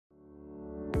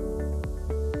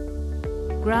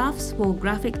Graphs for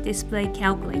Graphic Display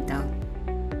Calculator.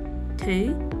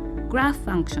 2. Graph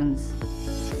functions.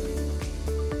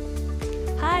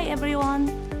 Hi everyone!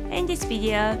 In this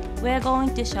video, we are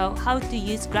going to show how to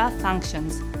use graph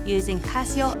functions using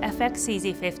CASIO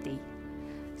FX-CZ50.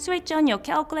 Switch on your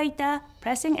calculator,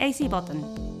 pressing AC button.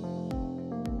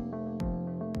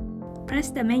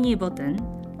 Press the menu button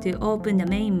to open the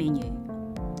main menu.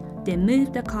 Then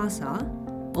move the cursor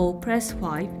or press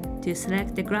 5 to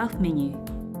select the graph menu.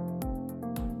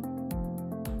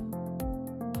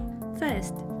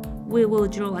 First, we will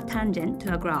draw a tangent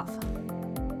to a graph.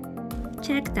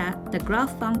 Check that the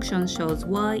graph function shows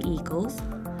y equals,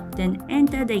 then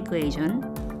enter the equation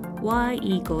y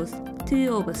equals 2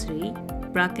 over 3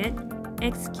 bracket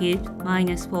x cubed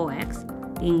minus 4x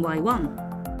in y1.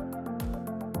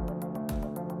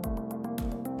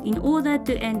 In order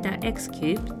to enter x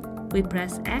cubed, we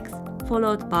press x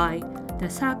followed by the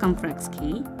circumflex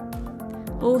key,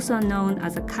 also known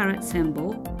as a caret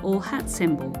symbol or hat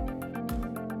symbol.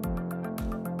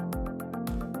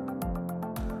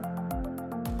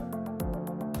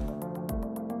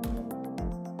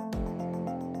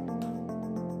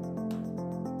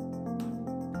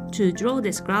 To draw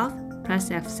this graph, press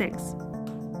F6.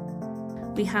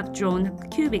 We have drawn a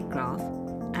cubic graph,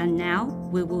 and now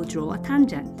we will draw a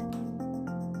tangent.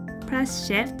 Press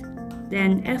Shift,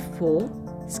 then F4,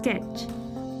 Sketch,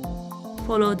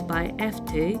 followed by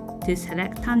F2 to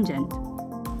select Tangent.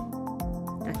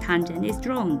 The tangent is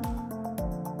drawn.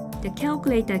 The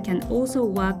calculator can also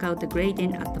work out the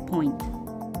gradient at the point.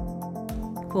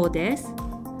 For this,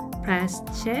 press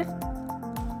Shift,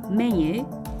 Menu,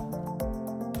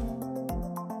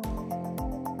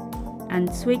 and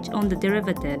switch on the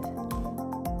derivative.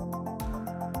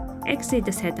 Exit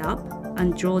the setup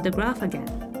and draw the graph again.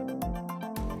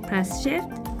 Press Shift,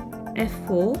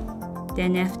 F4,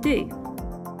 then F2.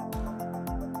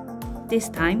 This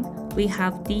time, we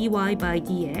have dy by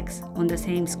dx on the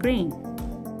same screen.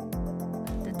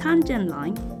 The tangent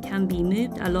line can be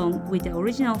moved along with the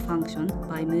original function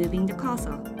by moving the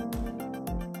cursor.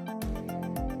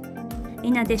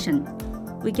 In addition,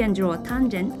 we can draw a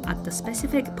tangent at the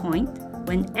specific point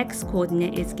when x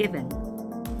coordinate is given.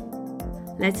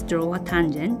 Let's draw a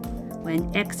tangent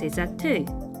when x is at 2.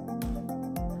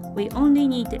 We only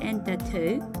need to enter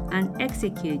 2 and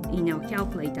execute in our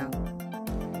calculator.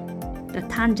 The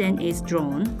tangent is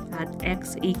drawn at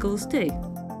x equals 2.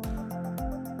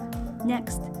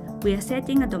 Next, we are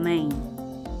setting a domain.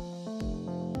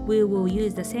 We will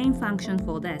use the same function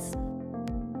for this.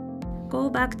 Go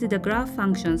back to the graph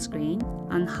function screen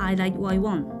and highlight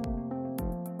y1.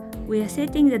 We are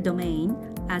setting the domain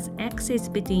as x is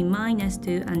between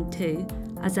 -2 and 2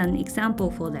 as an example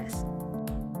for this.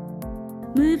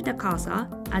 Move the cursor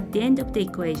at the end of the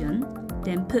equation,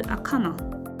 then put a comma.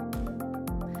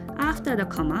 After the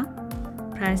comma,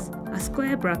 press a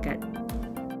square bracket,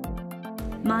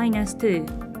 -2,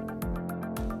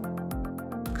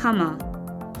 comma,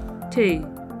 2,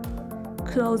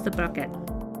 close the bracket.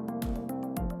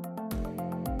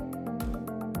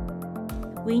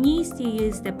 We need to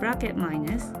use the bracket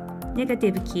minus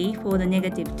negative key for the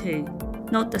 -2,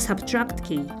 not the subtract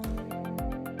key.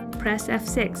 Press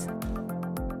F6.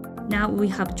 Now we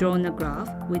have drawn a graph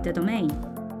with the domain.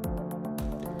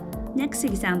 Next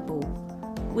example,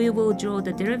 we will draw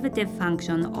the derivative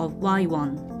function of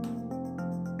y1.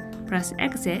 Press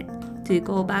Exit to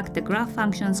go back to the graph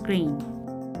function screen.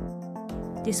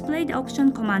 Display the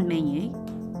option command menu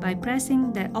by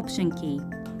pressing the option key.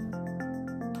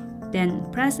 Then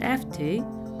press F2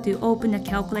 to open the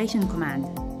calculation command.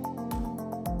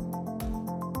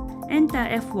 Enter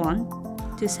F1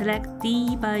 to select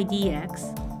d by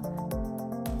dx.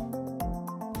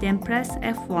 Then press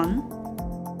F1,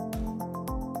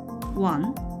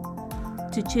 1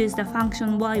 to choose the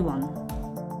function y1.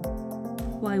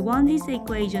 y1 is the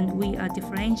equation we are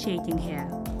differentiating here.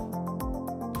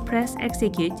 Press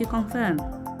Execute to confirm.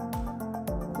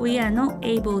 We are not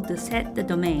able to set the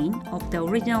domain of the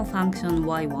original function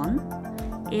y1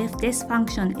 if this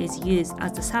function is used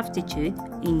as a substitute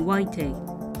in y2.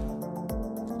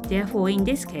 Therefore, in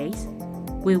this case,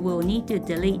 we will need to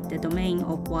delete the domain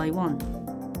of y1.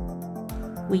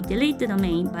 We delete the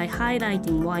domain by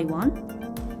highlighting y1,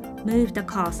 move the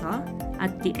cursor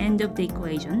at the end of the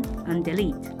equation and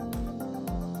delete.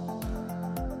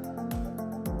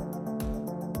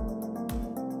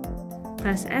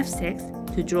 Press F6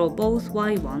 to draw both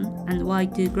y1 and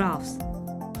y2 graphs.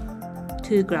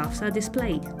 2 graphs are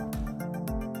displayed.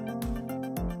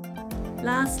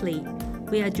 Lastly,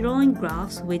 we are drawing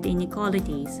graphs with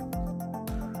inequalities.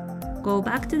 Go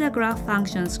back to the graph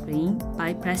function screen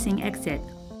by pressing Exit.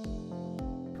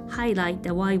 highlight the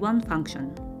y1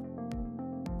 function.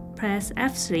 Press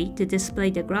F3 to display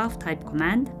the graph type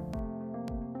command.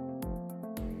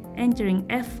 Entering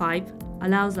F5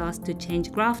 allows us to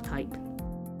change graph type.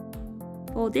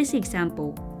 For this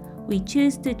example, we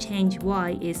choose to change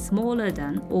y is smaller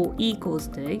than or equals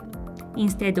to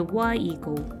instead of y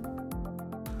equal.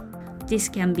 This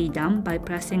can be done by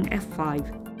pressing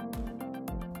F5.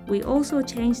 We also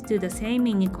change to the same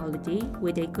inequality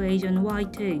with equation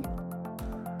y2.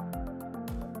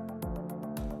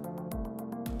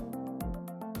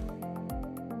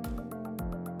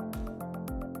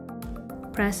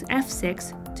 Press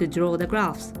F6 to draw the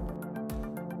graphs.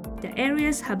 The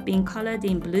areas have been colored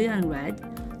in blue and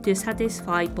red to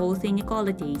satisfy both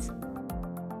inequalities.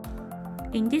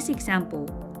 In this example,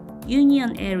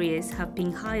 union areas have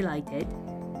been highlighted,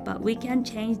 but we can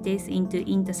change this into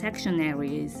intersection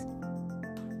areas.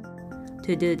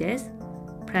 To do this,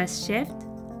 press Shift,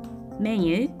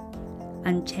 Menu,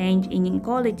 and change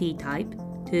inequality type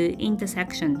to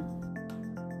intersection.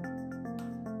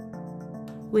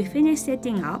 We finish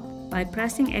setting up by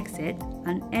pressing Exit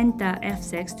and enter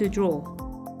F6 to draw.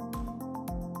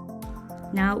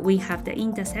 Now we have the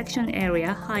intersection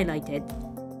area highlighted.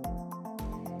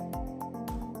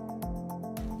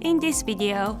 In this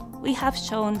video, we have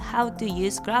shown how to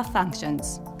use graph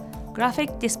functions,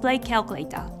 Graphic Display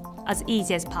Calculator, as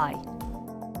easy as pie.